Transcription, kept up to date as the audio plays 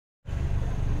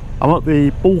I'm at the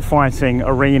bullfighting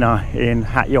arena in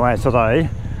Hat Yai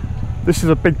today. This is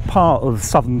a big part of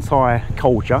southern Thai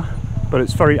culture, but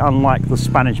it's very unlike the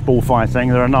Spanish bullfighting.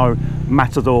 There are no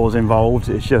matadors involved,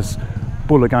 it's just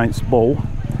bull against bull.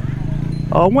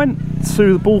 I went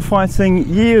to the bullfighting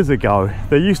years ago.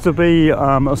 There used to be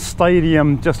a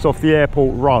stadium just off the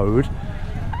airport road.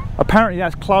 Apparently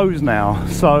that's closed now,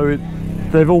 so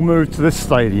they've all moved to this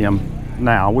stadium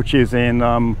now, which is in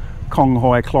Khong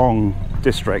Hoi Klong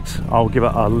district. I'll give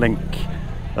it a link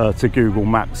to Google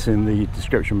Maps in the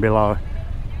description below.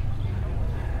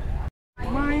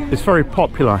 It's very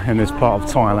popular in this part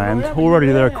of Thailand. Already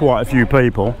there are quite a few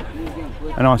people,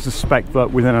 and I suspect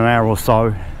that within an hour or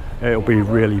so it'll be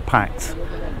really packed.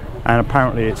 And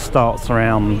apparently it starts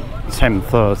around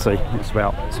 10:30. It's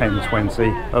about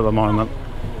 10:20 at the moment.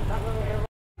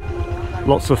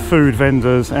 Lots of food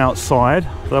vendors outside.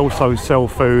 They also sell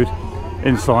food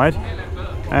inside,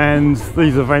 and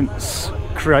these events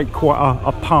create quite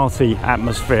a party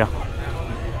atmosphere.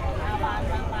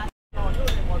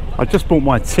 I just bought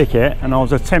my ticket and I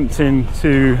was attempting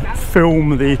to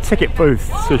film the ticket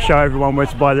booth to show everyone where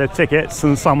to buy their tickets,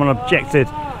 and someone objected,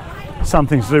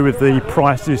 something to do with the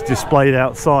prices displayed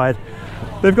outside.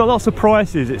 They've got lots of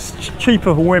prices. It's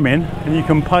cheaper for women, and you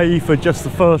can pay for just the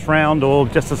first round or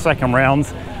just the second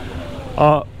round.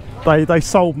 They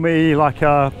sold me like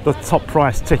the top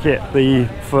price ticket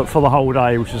for the whole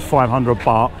day, which is 500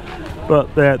 baht,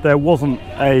 but there wasn't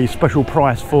a special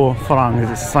price for Farang. It's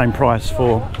the same price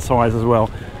for Thais as well.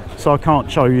 So I can't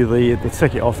show you the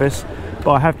ticket office,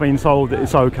 but I have been told that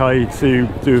it's okay to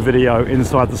do a video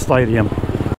inside the stadium.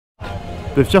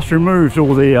 They've just removed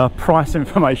all the price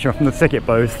information from the ticket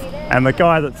booth, and the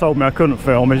guy that told me I couldn't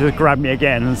film has just grabbed me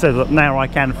again and said that now I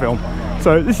can film.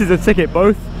 So this is a ticket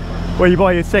booth where you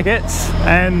buy your tickets,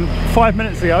 and 5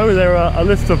 minutes ago there were a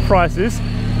list of prices.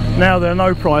 Now there are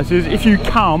no prices. If you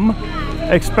come,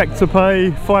 expect to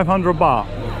pay 500 baht.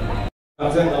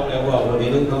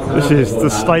 This is the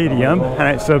stadium, and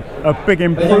it's a big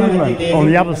improvement on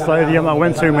the other stadium I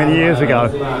went to many years ago.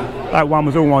 That one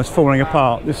was almost falling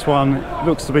apart. This one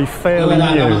looks to be fairly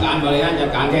new.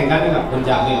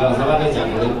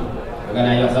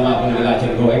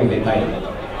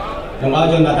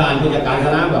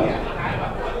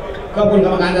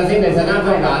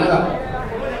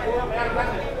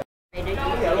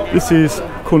 This is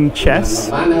Kun Chess.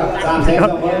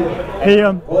 He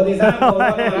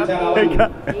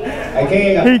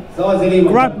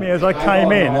grabbed me as I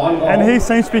came in, and he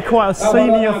seems to be quite a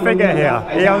senior figure here.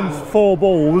 He owns 4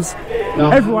 bulls.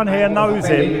 Everyone here knows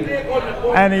him,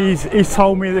 and he's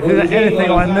told me that if there's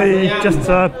anything I need, just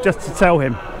to tell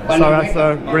him. So that's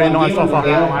a really nice offer.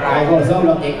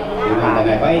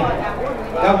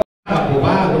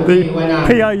 The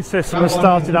PA system has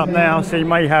started up now, so you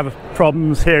may have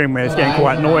problems hearing me. It's getting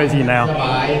quite noisy now.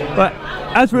 But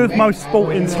as with most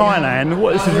sport in Thailand,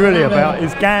 what this is really about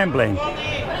is gambling.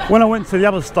 When I went to the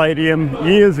other stadium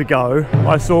years ago,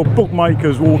 I saw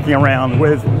bookmakers walking around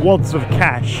with wads of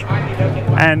cash,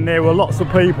 and there were lots of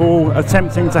people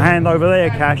attempting to hand over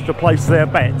their cash to place their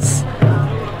bets.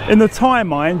 In the Thai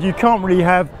mind, you can't really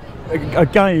have a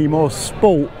game or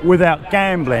sport without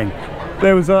gambling.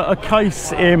 There was a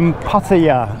case in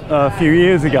Pattaya a few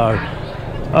years ago.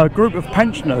 A group of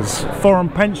pensioners, foreign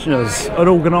pensioners, had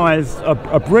organised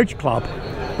a bridge club.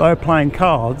 They were playing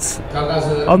cards,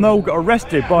 and they all got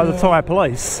arrested by the Thai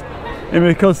police, and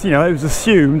because, you know, it was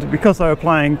assumed because they were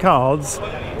playing cards,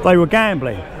 they were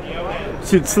gambling.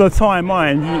 So to the Thai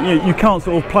mind, you can't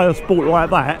sort of play a sport like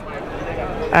that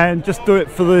and just do it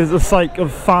for the sake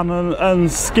of fun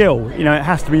and skill. You know, it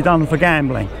has to be done for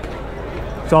gambling.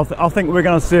 So I think we're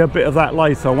going to see a bit of that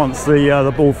later once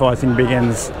the bullfighting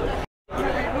begins.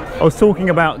 I was talking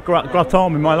about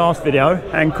gratin in my last video,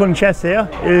 and Kun Chess here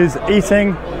is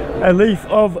eating a leaf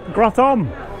of gratin.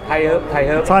 Thai herb.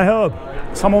 Thai herb.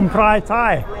 Samumprai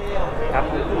Thai.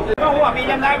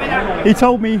 He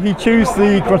told me he chews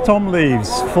the gratin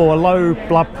leaves for low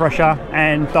blood pressure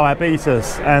and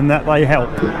diabetes, and that they help.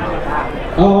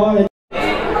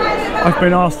 I've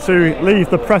been asked to leave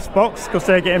the press box because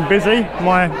they're getting busy.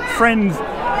 My friend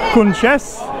Kun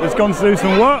Chess has gone to do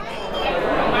some work.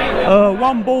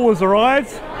 One bull has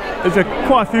arrived. There's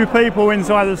quite a few people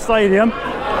inside the stadium.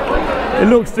 It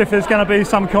looks as if there's going to be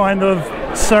some kind of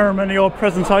ceremony or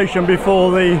presentation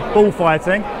before the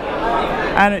bullfighting,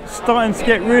 and it's starting to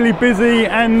get really busy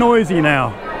and noisy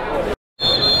now.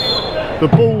 The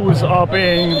bulls are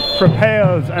being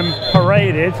prepared and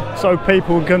paraded so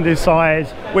people can decide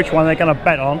which one they're going to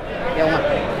bet on.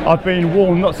 I've been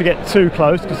warned not to get too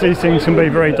close because these things can be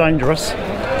very dangerous.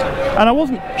 And I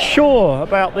wasn't sure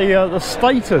about the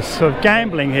status of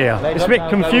gambling here. It's a bit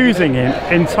confusing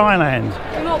in Thailand,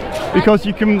 because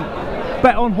you can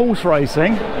bet on horse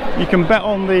racing, you can bet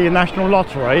on the national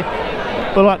lottery,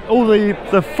 but like all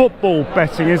the football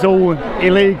betting is all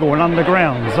illegal and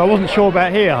underground. So I wasn't sure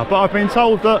about here, but I've been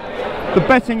told that the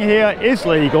betting here is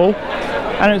legal,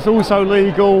 and it's also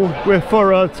legal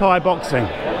for Thai boxing.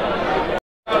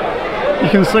 You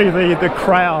can see the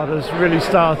crowd has really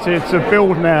started to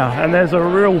build now, and there's a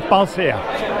real buzz here.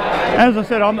 As I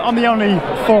said, I'm the only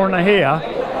foreigner here,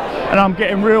 and I'm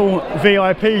getting real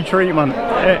VIP treatment.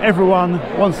 Everyone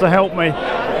wants to help me,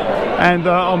 and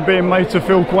I'm being made to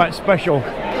feel quite special.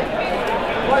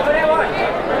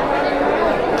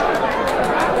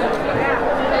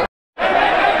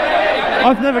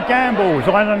 I've never gambled,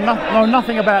 so I know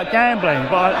nothing about gambling,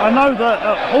 but I know that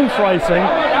at horse racing,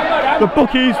 the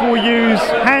bookies will use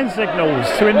hand signals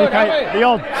to indicate the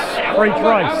odds for each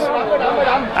race.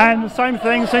 And the same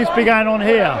thing seems to be going on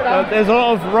here. There's a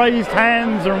lot of raised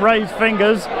hands and raised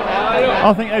fingers.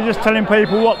 I think they're just telling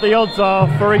people what the odds are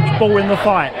for each bull in the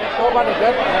fight.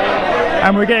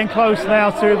 And we're getting close now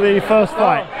to the first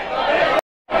fight.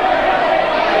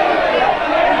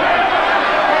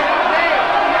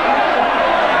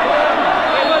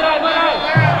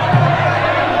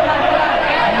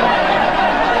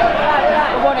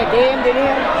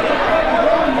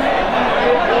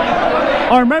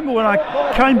 I remember when I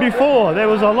came before, there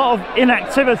was a lot of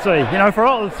inactivity. You know, for a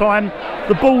lot of the time,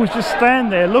 the bulls just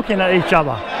stand there looking at each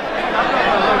other.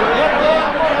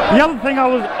 The other thing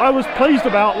I was pleased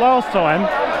about last time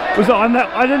was that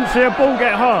I didn't see a bull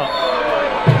get hurt.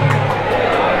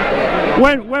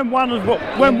 When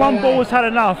one bull has had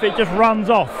enough, it just runs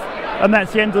off, and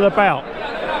that's the end of the bout.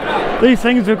 These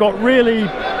things have got really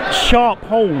sharp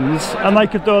horns, and they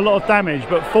could do a lot of damage,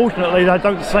 but fortunately they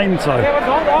don't seem to.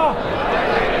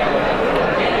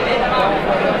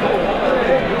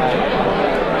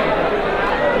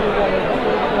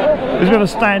 There's a bit of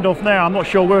a standoff now. I'm not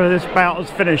sure whether this bout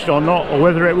has finished or not, or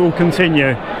whether it will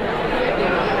continue.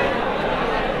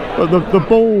 But the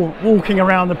bull walking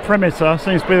around the perimeter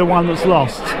seems to be the one that's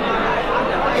lost.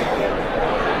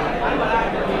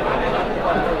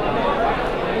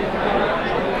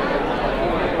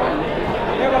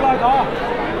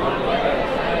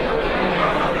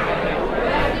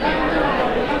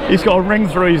 He's got a ring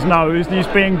through his nose, and he's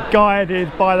being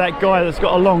guided by that guy that's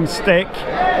got a long stick.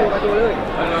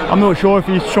 I'm not sure if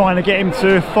he's trying to get him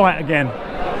to fight again.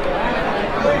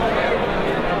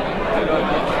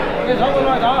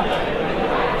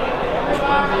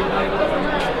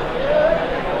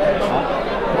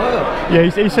 Yeah,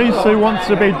 he seems to want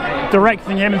to be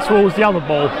directing him towards the other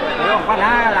bull.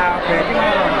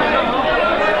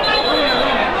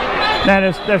 Now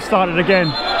they've started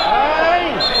again.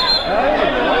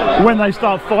 When they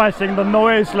start fighting, the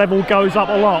noise level goes up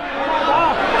a lot.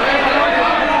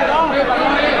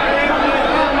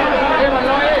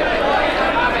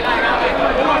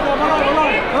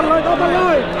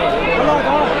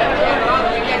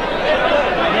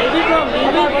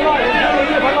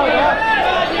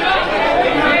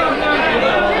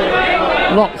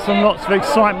 Lots and lots of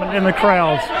excitement in the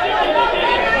crowd.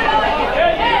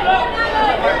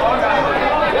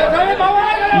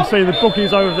 You see the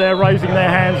bookies over there raising their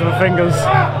hands and fingers.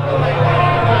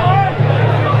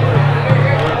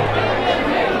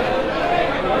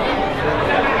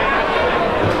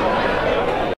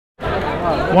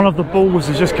 One of the bulls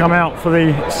has just come out for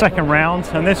the second round,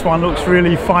 and this one looks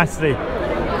really feisty,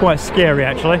 quite scary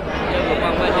actually.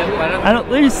 And at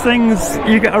these things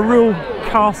you get a real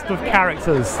cast of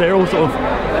characters. They're all sort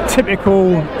of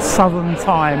typical southern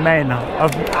Thai men.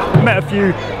 I've met a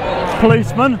few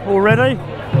policemen already.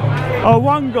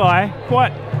 One guy,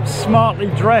 quite smartly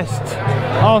dressed,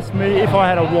 asked me if I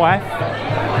had a wife,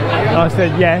 and I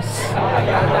said yes,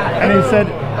 and he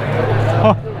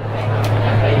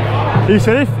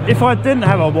said if I didn't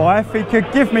have a wife, he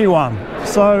could give me one.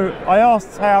 So I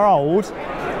asked how old.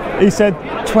 He said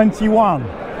 21.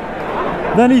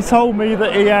 Then he told me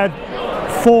that he had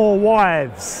 4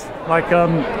 wives, like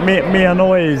Mia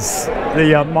Noy's,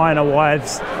 the minor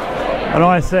wives, and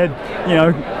I said, you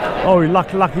know, oh,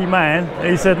 lucky man.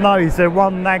 He said no. He said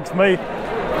one nags me,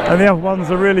 and the other ones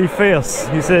are really fierce.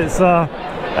 He said it's a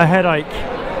headache.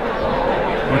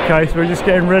 Okay, so we're just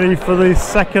getting ready for the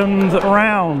second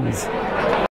round.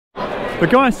 The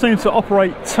guys seem to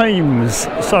operate teams,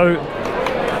 so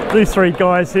these 3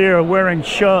 guys here are wearing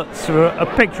shirts with a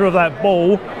picture of that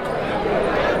bull,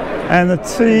 and the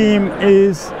team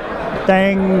is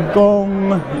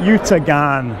Dangong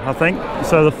Yutagan, I think.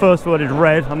 So the first word is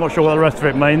red. I'm not sure what the rest of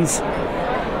it means.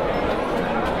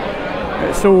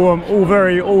 It's all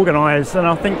very organised, and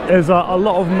I think there's a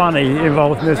lot of money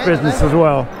involved in this business as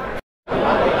well.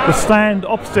 The stand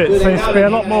opposite seems to be a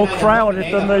lot more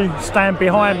crowded than the stand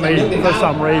behind me for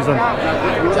some reason.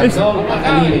 It's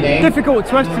difficult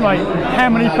to estimate how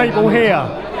many people here.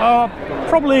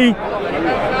 Probably,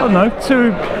 I don't know,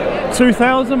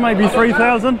 2,000, maybe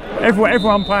 3,000.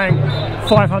 Everyone paying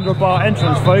 500 baht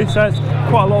entrance fee, so it's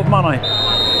quite a lot of money.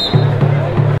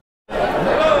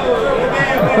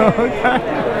 Okay.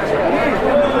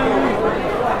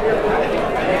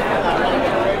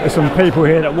 There's some people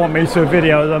here that want me to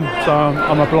video them, so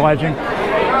I'm obliging.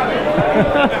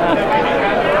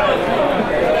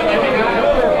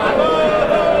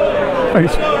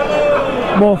 It's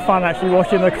more fun actually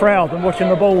watching the crowd than watching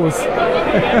the balls.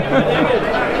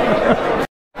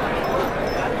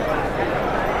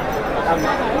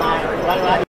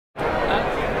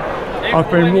 I've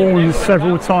been warned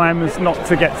several times not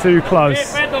to get too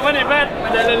close.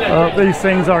 These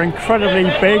things are incredibly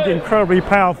big, incredibly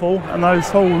powerful, and those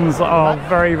horns are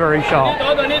very, very sharp.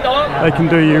 They can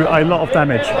do you a lot of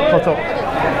damage. It's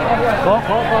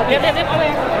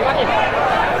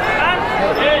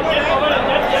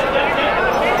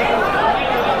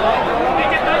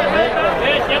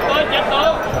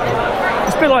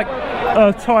a bit like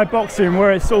Thai boxing,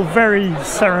 where it's sort of very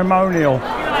ceremonial.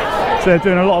 So they're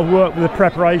doing a lot of work with the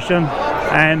preparation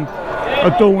and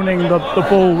adorning the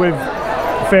ball with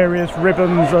various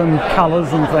ribbons and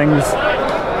colours and things.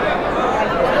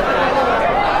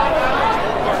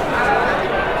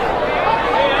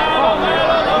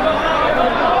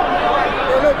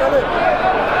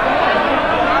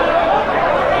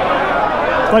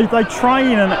 They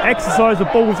train and exercise the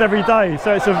balls every day,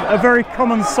 so it's a very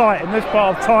common sight in this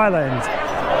part of Thailand,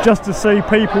 just to see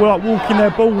people like walking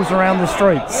their balls around the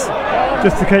streets,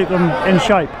 just to keep them in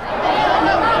shape.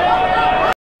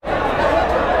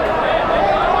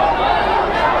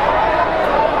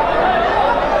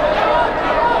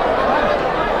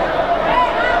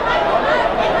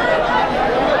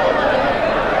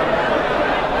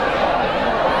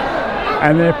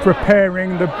 And they're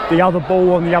preparing the other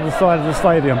ball on the other side of the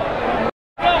stadium.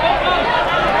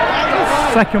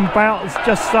 Second bout has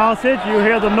just started. You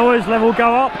hear the noise level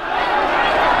go up.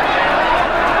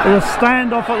 There's a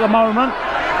standoff at the moment,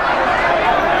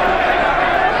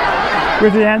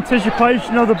 with the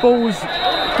anticipation of the bulls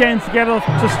getting together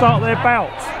to start their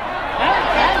bouts.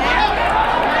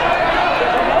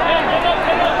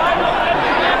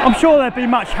 I'm sure they'd be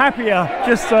much happier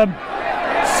just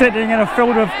sitting in a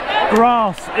field of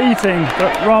grass eating,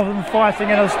 but rather than fighting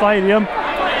in a stadium,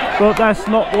 but that's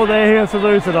not what they're here to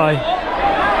do today.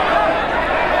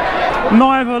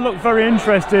 Neither look very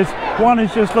interested. One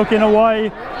is just looking away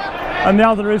and the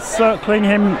other is circling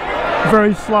him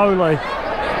very slowly.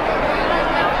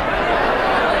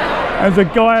 There's a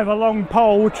guy with a long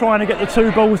pole trying to get the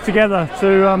two balls together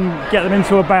to get them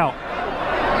into a bout.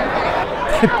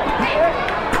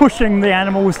 Pushing the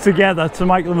animals together to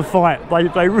make them fight.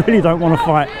 They really don't want to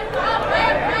fight.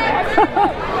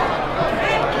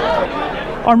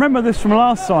 I remember this from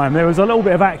last time. There was a little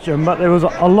bit of action, but there was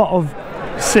a lot of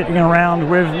sitting around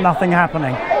with nothing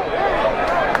happening.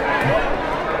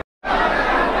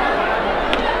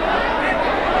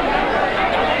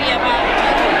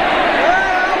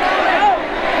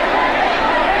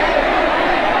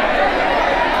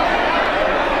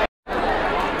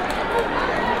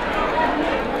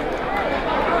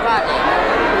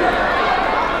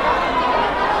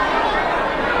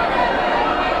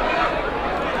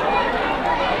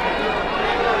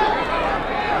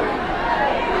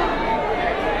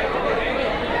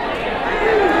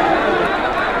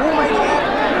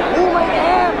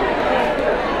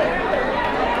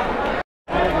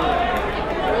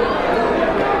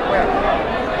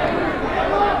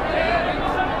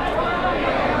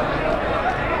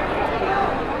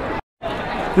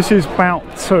 This is bout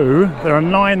 2. There are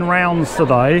 9 rounds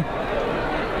today.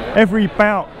 Every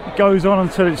bout goes on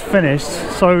until it's finished,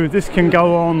 so this can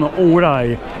go on all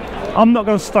day. I'm not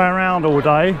going to stay around all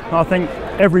day. I think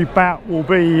every bout will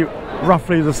be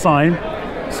roughly the same,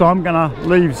 so I'm going to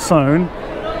leave soon.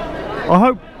 I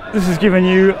hope this has given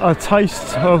you a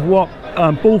taste of what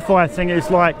bullfighting is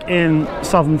like in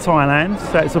southern Thailand.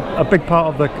 So it's a big part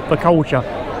of the culture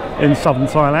in southern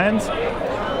Thailand.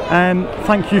 And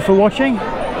thank you for watching.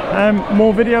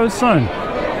 More videos soon.